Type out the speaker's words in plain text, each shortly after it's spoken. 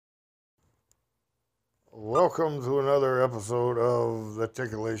Welcome to another episode of the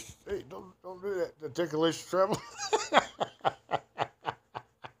Ticklish. Hey, don't do that. The Ticklish Travel.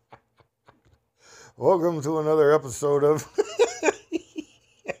 Welcome to another episode of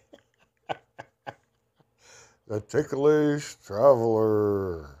the Ticklish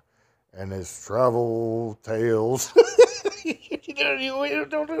Traveler and his travel tales.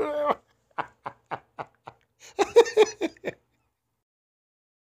 Don't do that.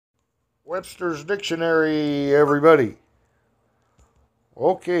 Webster's Dictionary, everybody.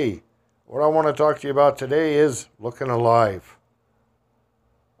 Okay, what I want to talk to you about today is looking alive.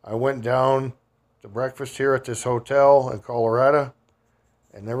 I went down to breakfast here at this hotel in Colorado,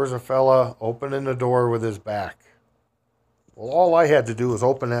 and there was a fella opening the door with his back. Well, all I had to do was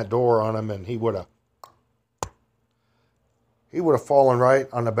open that door on him, and he would have fallen right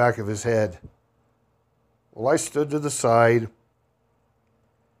on the back of his head. Well, I stood to the side,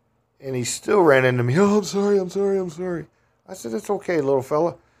 and he still ran into me. Oh, I'm sorry. I said, it's okay, little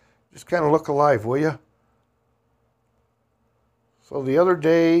fella. Just kind of look alive, will you? So the other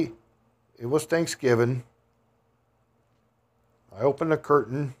day, it was Thanksgiving. I opened the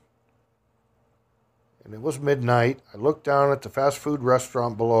curtain, and it was midnight. I looked down at the fast food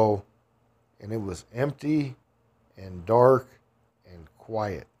restaurant below, and it was empty and dark and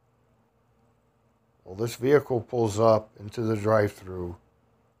quiet. Well, this vehicle pulls up into the drive-thru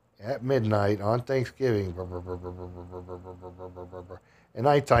at midnight on Thanksgiving, and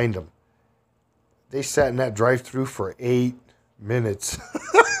I timed them. They sat in that drive-thru for 8 minutes.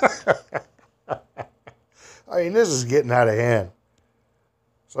 I mean, this is getting out of hand.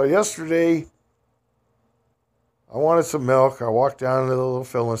 So yesterday, I wanted some milk. I walked down to the little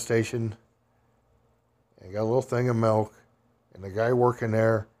filling station and got a little thing of milk. And the guy working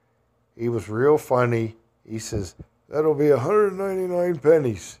there, he was real funny. He says, that'll be 199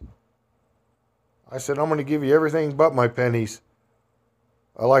 pennies. I said, I'm going to give you everything but my pennies.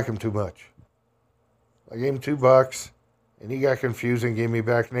 I like them too much. I gave him $2, and he got confused and gave me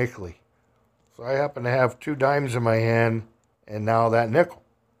back nickely. So I happened to have 2 dimes in my hand, and now that nickel.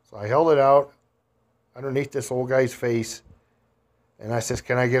 So I held it out underneath this old guy's face, and I says,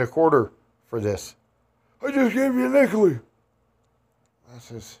 can I get a quarter for this? I just gave you a nickely. I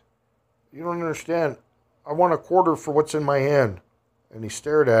says, you don't understand. I want a quarter for what's in my hand. And he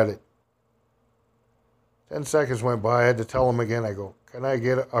stared at it. 10 seconds went by. I had to tell him again. I go, can I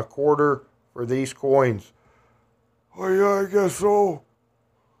get a quarter for these coins? Oh, yeah, I guess so.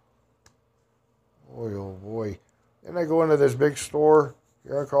 Boy, oh, boy. Then I go into this big store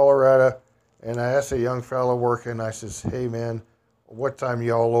here in Colorado, and I asked a young fellow working, I says, hey, man, what time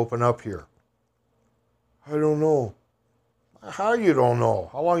y'all open up here? I don't know. How you don't know?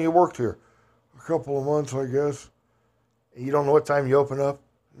 How long you worked here? A couple of months, I guess. You don't know what time you open up?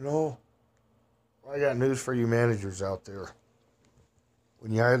 No. I got news for you managers out there.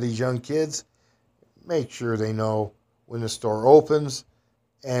 When you hire these young kids, make sure they know when the store opens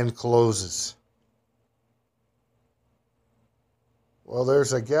and closes. Well,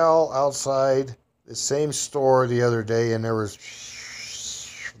 there's a gal outside the same store the other day, and there was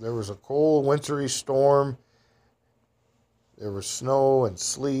a cold, wintry storm. There was snow and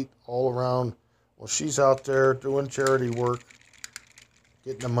sleet all around. Well, she's out there doing charity work,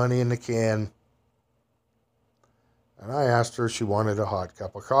 getting the money in the can. And I asked her if she wanted a hot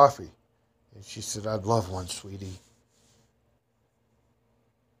cup of coffee. And she said, I'd love one, sweetie.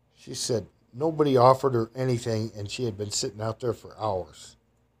 She said nobody offered her anything, and she had been sitting out there for hours.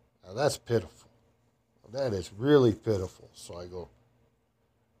 Now, that's pitiful. That is really pitiful. So I go,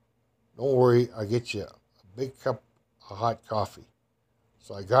 don't worry, I'll get you a big cup of hot coffee.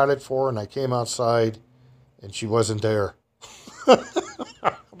 So I got it for her, and I came outside, and she wasn't there.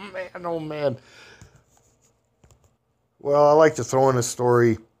 Man, oh man. Well, I like to throw in a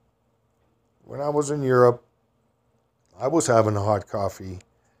story. When I was in Europe, I was having a hot coffee.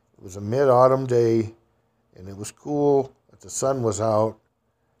 It was a mid-autumn day, and it was cool, but the sun was out,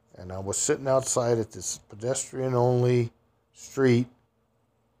 and I was sitting outside at this pedestrian-only street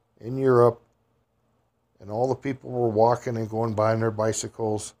in Europe, and all the people were walking and going by on their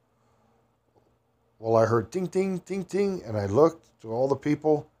bicycles. Well, I heard ting, ting, ting, ting, and I looked to all the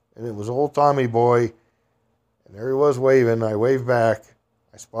people, and it was old Tommy boy, and there he was waving. I waved back.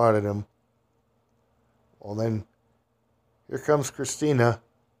 I spotted him. Well, then, here comes Christina,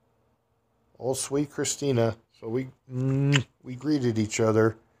 old sweet Christina. So we greeted each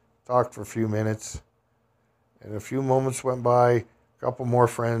other, talked for a few minutes, and a few moments went by, a couple more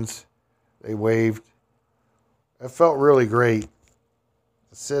friends, they waved. It felt really great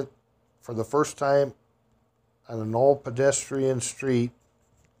to sit for the first time on an all pedestrian street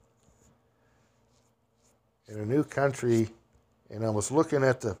in a new country, and I was looking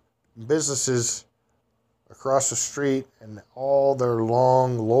at the businesses across the street and all their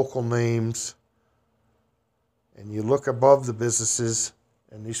long local names. And you look above the businesses,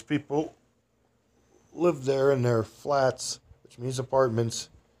 and these people live there in their flats, which means apartments.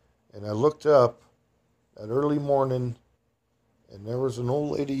 And I looked up that early morning, and there was an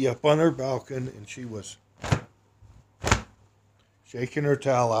old lady up on her balcony, and she was shaking her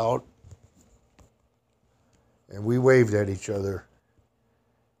towel out. And we waved at each other.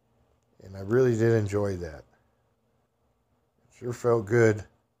 And I really did enjoy that. It sure felt good.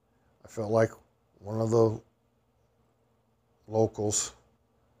 I felt like one of the locals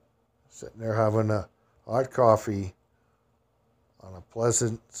sitting there having a hot coffee on a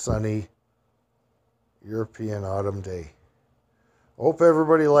pleasant, sunny European autumn day. Hope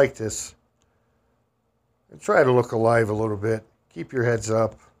everybody liked this. And try to look alive a little bit. Keep your heads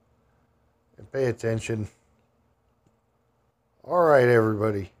up and pay attention. All right,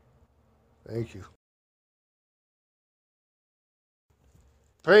 everybody. Thank you.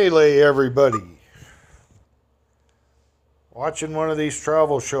 Pele, everybody. Watching one of these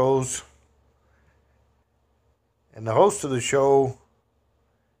travel shows, and the host of the show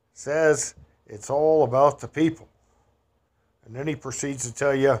says it's all about the people. And then he proceeds to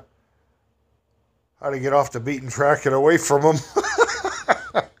tell you how to get off the beaten track and away from them.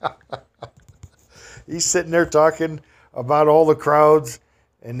 He's sitting there talking about all the crowds,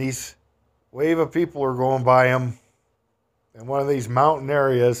 and these wave of people are going by him in one of these mountain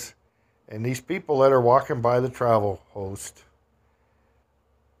areas, and these people that are walking by the travel host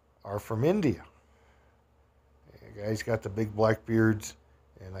are from India. The guy's got the big black beards,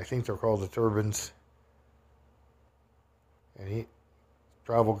 and I think they're called the turbans. And he,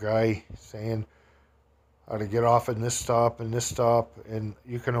 travel guy, saying how to get off in this stop and this stop, and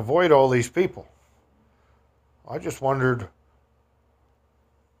you can avoid all these people. I just wondered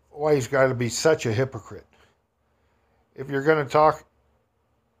why he's got to be such a hypocrite. If you're going to talk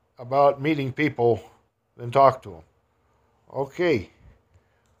about meeting people, then talk to them. Okay.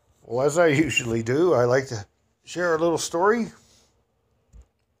 Well, as I usually do, I like to share a little story.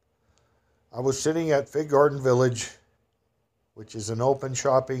 I was sitting at Fig Garden Village, which is an open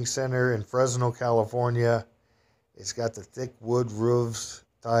shopping center in Fresno, California. It's got the thick wood roofs,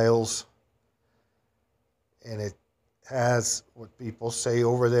 tiles, and it has what people say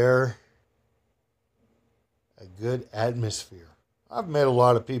over there, a good atmosphere. I've met a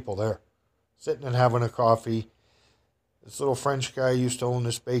lot of people there, sitting and having a coffee. This little French guy used to own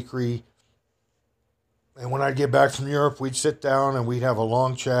this bakery. And when I'd get back from Europe, we'd sit down and we'd have a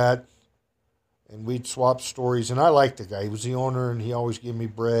long chat. And we'd swap stories. And I liked the guy. He was the owner, and he always gave me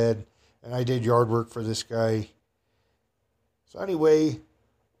bread. And I did yard work for this guy. So anyway,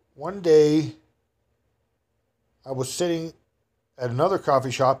 one day, I was sitting at another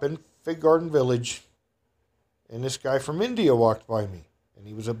coffee shop in Fig Garden Village, and this guy from India walked by me. And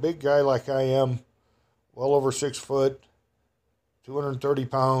he was a big guy like I am, well over 6 foot, 230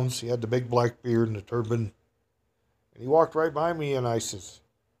 pounds. He had the big black beard and the turban. And he walked right by me, and I says,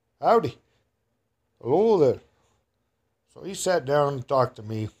 "Howdy. Hello there." So he sat down and talked to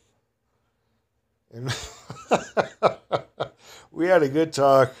me. And we had a good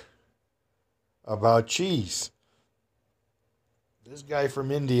talk about cheese. This guy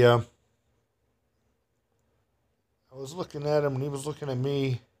from India, I was looking at him and he was looking at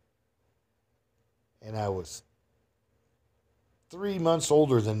me, and I was 3 months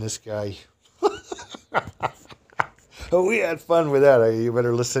older than this guy. We had fun with that. You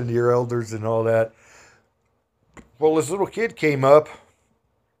better listen to your elders and all that. Well, this little kid came up.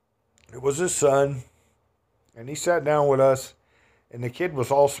 It was his son, and he sat down with us, and the kid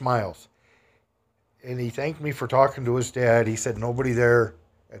was all smiles. And he thanked me for talking to his dad. He said nobody there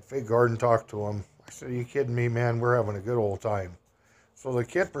at Fig Garden talked to him. I said, "Are you kidding me, man? We're having a good old time." So the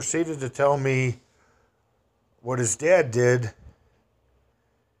kid proceeded to tell me what his dad did.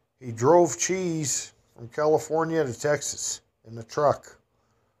 He drove cheese from California to Texas in the truck.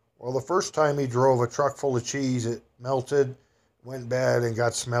 Well, the first time he drove a truck full of cheese, it melted, went bad, and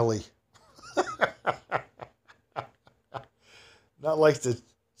got smelly. Not like the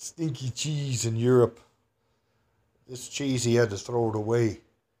stinky cheese in Europe. This cheese, he had to throw it away.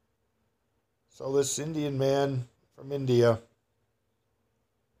 So this Indian man from India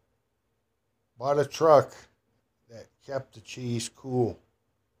bought a truck that kept the cheese cool.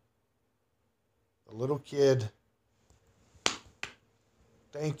 The little kid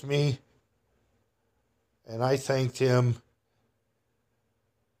thanked me, and I thanked him.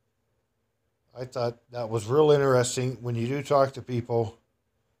 I thought that was real interesting. When you do talk to people,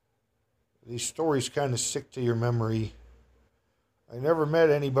 These stories kind of stick to your memory. I never met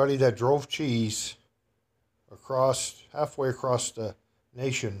anybody that drove cheese halfway across the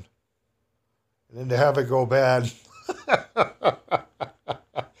nation, and then to have it go bad.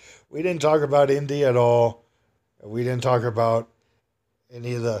 We didn't talk about India at all. We didn't talk about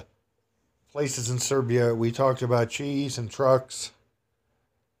any of the places in Serbia. We talked about cheese and trucks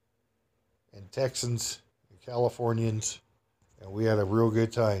and Texans and Californians, and we had a real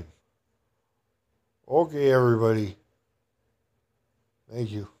good time. Okay, everybody.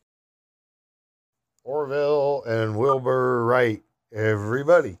 Thank you. Orville and Wilbur Wright,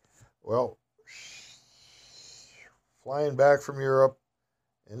 everybody. Well, flying back from Europe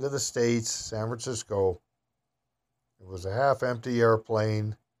into the States, San Francisco. It was a half-empty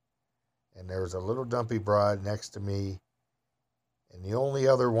airplane, and there was a little dumpy broad next to me, and the only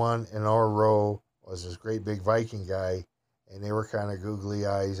other one in our row was this great big Viking guy, and they were kind of googly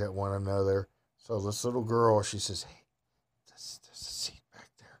eyes at one another. So this little girl, she says, "Hey, there's a seat back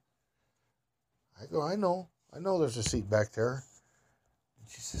there." I go, I know there's a seat back there. And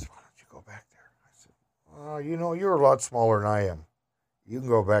she says, "Why don't you go back there?" I said, "Oh, you're a lot smaller than I am. You can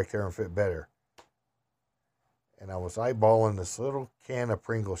go back there and fit better." And I was eyeballing this little can of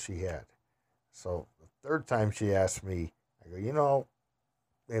Pringles she had. So the third time she asked me, I go,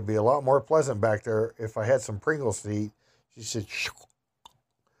 it'd be a lot more pleasant back there if I had some Pringles to eat. She said,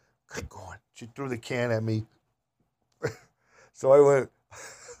 "Get going." She threw the can at me. So I went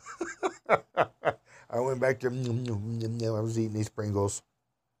back there. I was eating these Pringles.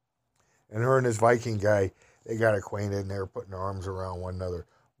 And her and this Viking guy, they got acquainted and they were putting their arms around one another.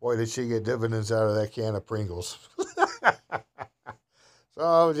 Boy, did she get dividends out of that can of Pringles. So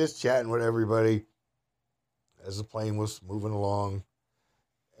I was just chatting with everybody as the plane was moving along.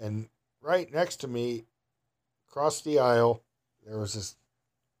 And right next to me, across the aisle, there was this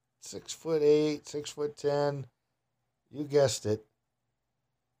 6'8", 6'10", you guessed it,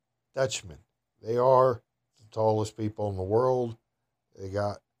 Dutchman. They are the tallest people in the world. They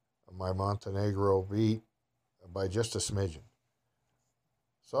got my Montenegro beat by just a smidgen.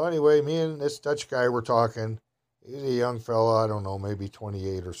 So anyway, me and this Dutch guy were talking. He's a young fella, I don't know, maybe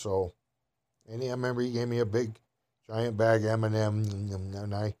 28 or so. And I remember he gave me a big, giant bag of M&M,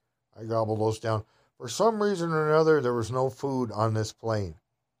 and I gobbled those down. For some reason or another, there was no food on this plane.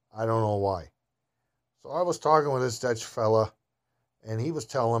 I don't know why. So I was talking with this Dutch fella, and he was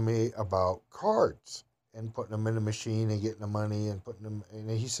telling me about cards and putting them in the machine and getting the money and putting them. And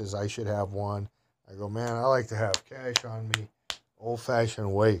he says I should have one. I go, man, I like to have cash on me,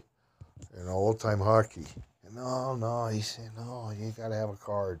 old-fashioned way, old-time hockey. And no, he said, no, you got to have a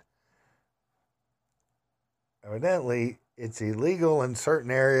card. Evidently, it's illegal in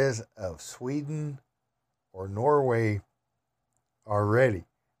certain areas of Sweden or Norway already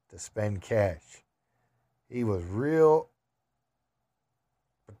to spend cash. He was really,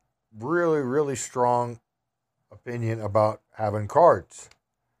 really strong opinion about having cards.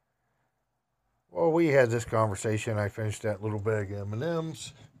 Well, we had this conversation. I finished that little bag of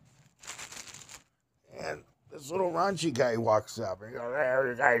M&Ms. And this little raunchy guy walks up and goes, "Hey,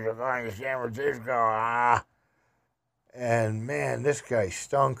 you guys are going to San Francisco, huh?" And man, this guy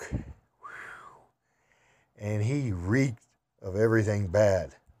stunk. And he reeked of everything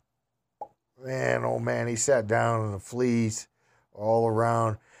bad. Man, oh man, he sat down in the fleas all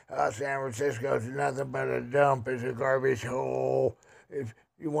around. San Francisco's nothing but a dump. It's a garbage hole. If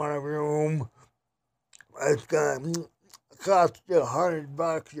you want a room, it's going to cost you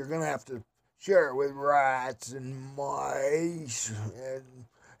 $100. You're going to have to share it with rats and mice. And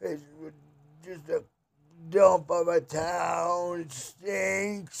it's just a dump of a town. It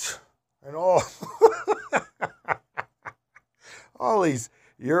stinks. And all these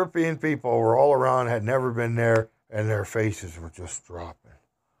European people were all around, had never been there, and their faces were just dropping.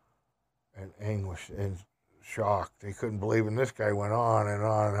 And anguish and shock. They couldn't believe it. And this guy went on and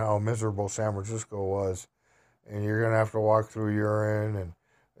on how miserable San Francisco was. And you're going to have to walk through urine and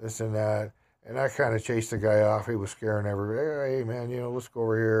this and that. And I kind of chased the guy off. He was scaring everybody. Hey, man, let's go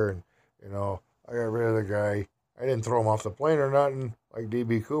over here. And, I got rid of the guy. I didn't throw him off the plane or nothing like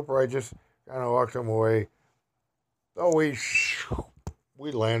D.B. Cooper. I just kind of walked him away. So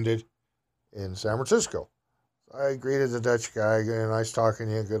we landed in San Francisco. I greeted the Dutch guy, nice talking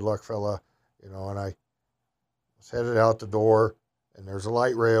to you, good luck, fella, and I was headed out the door, and there's a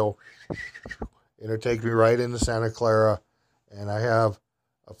light rail. It'll take me right into Santa Clara, and I have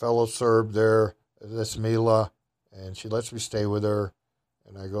a fellow Serb there, this Mila, and she lets me stay with her,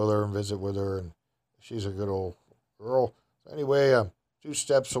 and I go there and visit with her, and she's a good old girl. So anyway, I'm 2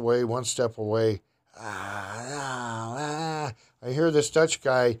 steps away, 1 step away. I hear this Dutch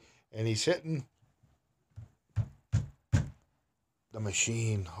guy And he's hitting the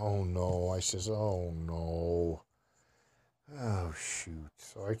machine. Oh, no. I says, oh, no. Oh, shoot.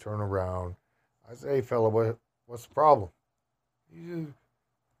 So I turn around. I say, hey, fella, what's the problem? He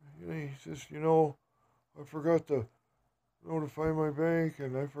says, I forgot to notify my bank,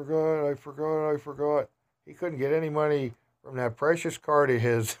 and I forgot. He couldn't get any money from that precious card of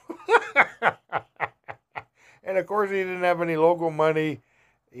his. And of course, he didn't have any local money.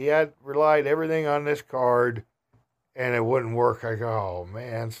 He had relied everything on this card, and it wouldn't work. I go, oh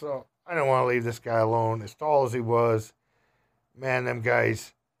man. So I don't want to leave this guy alone. As tall as he was, man, them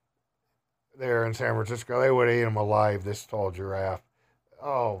guys there in San Francisco, they would have ate him alive. This tall giraffe.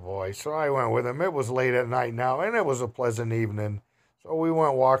 Oh boy. So I went with him. It was late at night now, and it was a pleasant evening. So we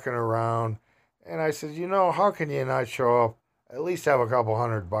went walking around, and I said, how can you not show up? At least have a couple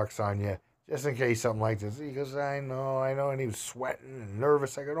 $100 on you, just in case something like this. He goes, I know. And he was sweating and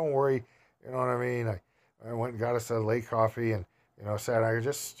nervous. I go, don't worry. You know what I mean? I went and got us a late coffee and, said, I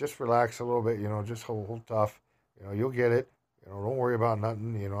just relax a little bit, just hold tough. You'll get it. Don't worry about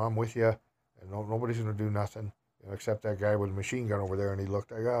nothing. I'm with you. And nobody's going to do nothing, except that guy with a machine gun over there. And he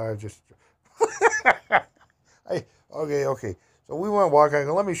looked, I just, okay. So we went walking. I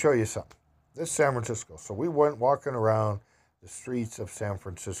go, let me show you something. This is San Francisco. So we went walking around the streets of San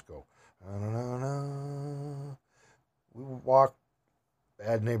Francisco. We walked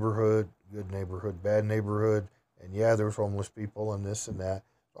bad neighborhood, good neighborhood, bad neighborhood. And yeah, there was homeless people and this and that.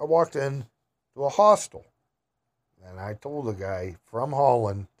 So I walked in to a hostel. And I told the guy from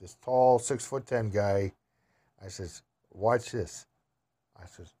Holland, this tall 6'10" guy, I says, watch this. I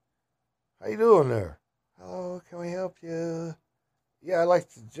says, how you doing there? Hello, can we help you? Yeah, I'd like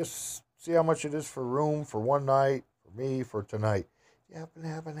to just see how much it is for room for one night, for me, for tonight. You happen to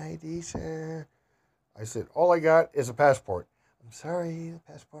have an ID, sir? I said, all I got is a passport. I'm sorry, the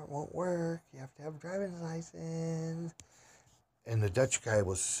passport won't work. You have to have a driving license. And the Dutch guy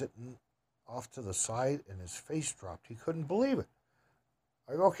was sitting off to the side, and his face dropped. He couldn't believe it.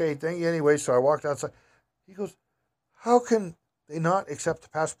 I go, okay, thank you anyway. So I walked outside. He goes, how can they not accept the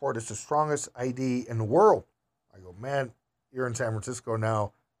passport? It's the strongest ID in the world. I go, man, you're in San Francisco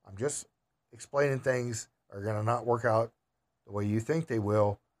now. I'm just explaining things are going to not work out the way you think they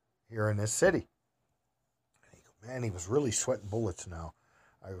will here in this city. And he go, man, he was really sweating bullets now.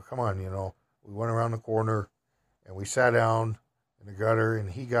 I go, come on, we went around the corner, and we sat down in the gutter,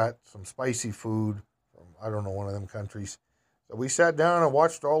 and he got some spicy food from, I don't know, one of them countries. So we sat down and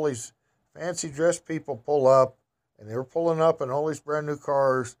watched all these fancy dressed people pull up, and they were pulling up in all these brand new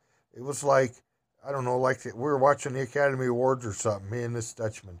cars. It was like, I don't know, like we were watching the Academy Awards or something, me and this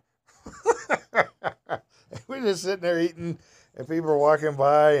Dutchman. We're just sitting there eating, and people are walking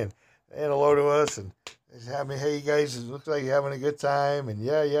by and saying hello to us, and they said, hey, you guys, it looks like you're having a good time, and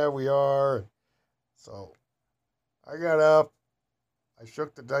yeah, we are. So I got up. I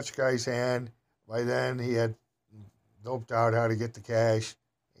shook the Dutch guy's hand. By then, he had doped out how to get the cash.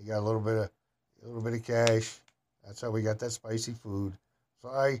 He got a little bit of cash. That's how we got that spicy food. So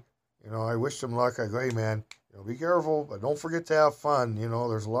I wished him luck. I go, hey man, be careful, but don't forget to have fun.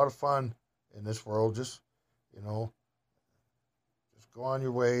 There's a lot of fun in this world. Just go on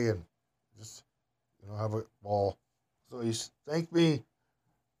your way and just have a ball. So he thanked me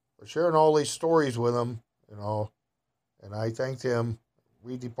for sharing all these stories with him. And I thanked him.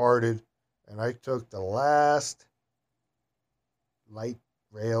 We departed, and I took the last light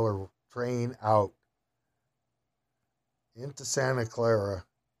rail or train out into Santa Clara,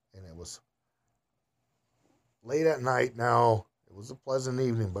 and it was late at night now. It was a pleasant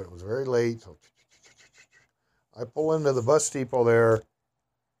evening, but it was very late. So I pull into the bus depot there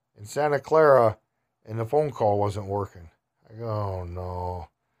in Santa Clara, and the phone call wasn't working. I go, oh no.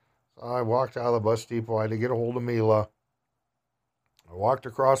 So I walked out of the bus depot. I had to get a hold of Mila. I walked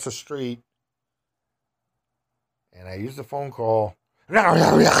across the street, and I used the phone call. It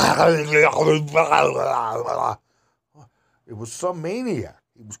was some maniac.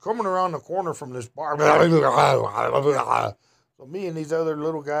 He was coming around the corner from this bar. So me and these other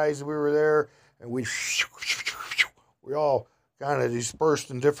little guys, we were there, and we all kind of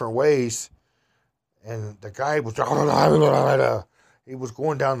dispersed in different ways. And the guy was, he was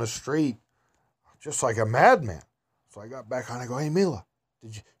going down the street just like a madman. So I got back on. I go, hey, Mila,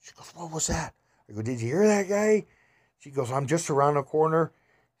 she goes, what was that? I go, did you hear that guy? She goes, I'm just around the corner.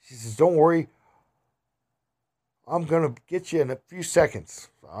 She says, don't worry. I'm going to get you in a few seconds.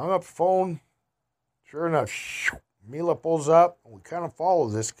 So I hung up the phone. Sure enough, Mila pulls up, and we kind of follow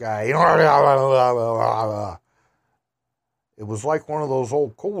this guy. It was like one of those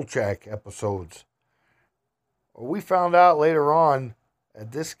old Kolchak episodes. We found out later on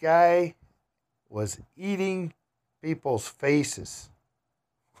And this guy was eating people's faces.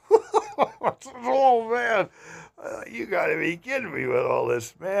 Oh, man. You got to be kidding me with all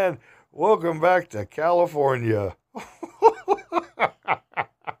this, man. Welcome back to California.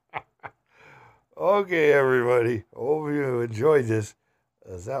 Okay, everybody. Hope you enjoyed this,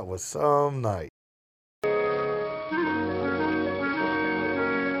 as that was some night.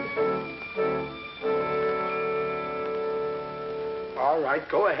 All right,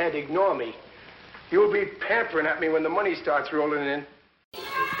 go ahead, ignore me. You'll be pampering at me when the money starts rolling in.